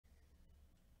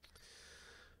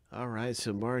All right,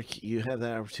 so Mark, you have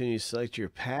that opportunity to select your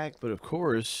pack, but of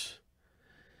course,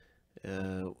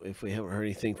 if we haven't heard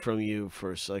anything from you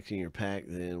for selecting your pack,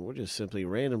 then we'll just simply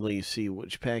randomly see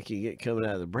which pack you get coming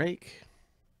out of the break.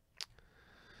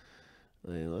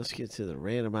 And let's get to the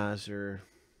randomizer.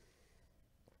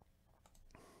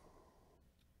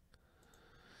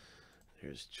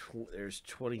 There's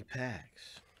 20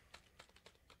 packs.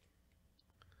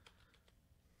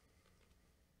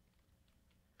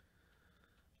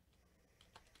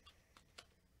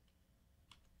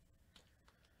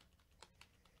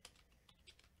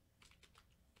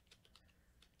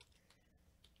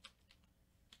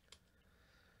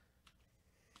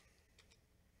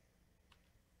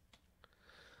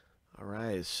 All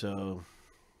right, so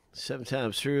 7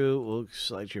 times through, we'll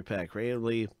select your pack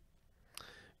randomly.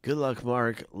 Good luck,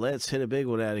 Mark. Let's hit a big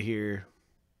one out of here.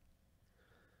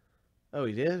 Oh,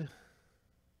 he did?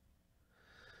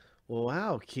 Well,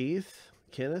 wow,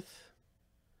 Kenneth.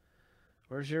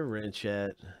 Where's your wrench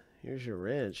at? Here's your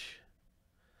wrench.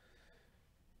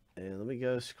 And let me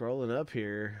go scrolling up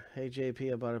here. Hey,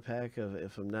 JP, I bought a pack of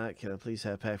If I'm Not, Can I Please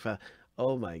Have Pack 5?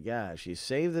 Oh, my gosh. You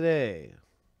saved the day.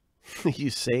 You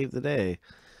saved the day.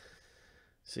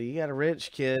 So you got a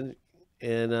wrench, Ken.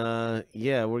 And,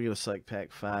 yeah, we're going to select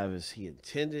pack 5 as he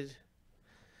intended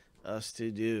us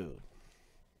to do.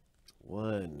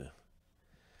 1,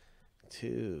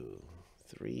 2,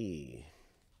 3,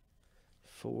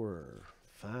 4,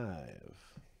 5.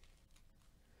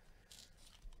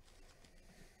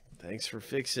 Thanks for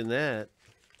fixing that.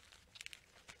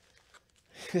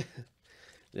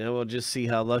 Now we'll just see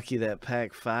how lucky that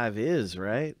pack 5 is,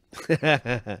 right?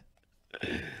 Good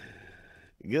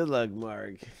luck,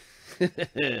 Mark.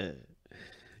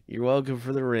 You're welcome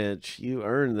for the wrench. You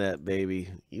earned that,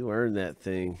 baby. You earned that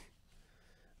thing.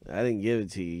 I didn't give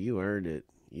it to you. You earned it.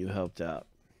 You helped out.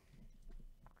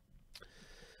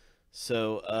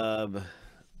 So,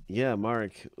 yeah,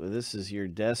 Mark, this is your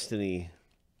destiny.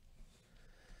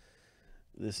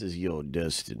 This is your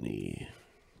destiny.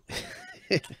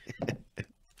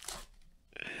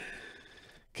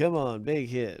 Come on, big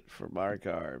hit for Mark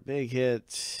R. Big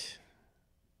hit.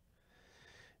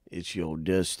 It's your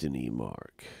destiny,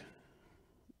 Mark.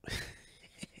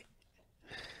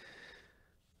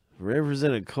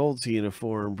 Represent a Colts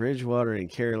uniform, Bridgewater and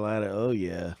Carolina. Oh,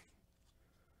 yeah.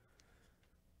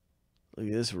 Look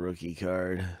at this rookie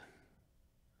card.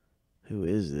 Who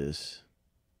is this?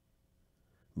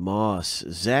 Moss.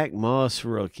 Zach Moss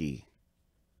rookie.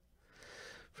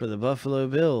 For the Buffalo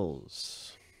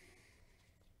Bills.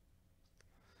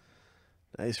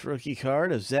 Nice rookie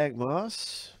card of Zach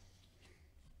Moss.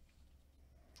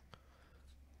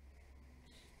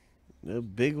 No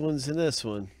big ones in this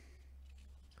one.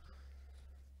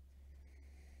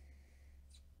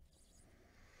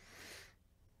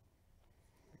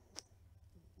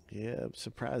 Yeah, I'm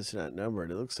surprised it's not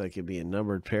numbered. It looks like it'd be a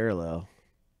numbered parallel.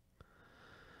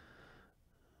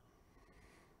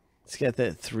 It's got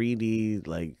that 3D,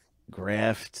 like,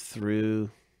 graphed through.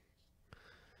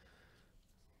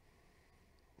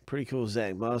 Pretty cool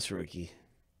Zach Moss rookie.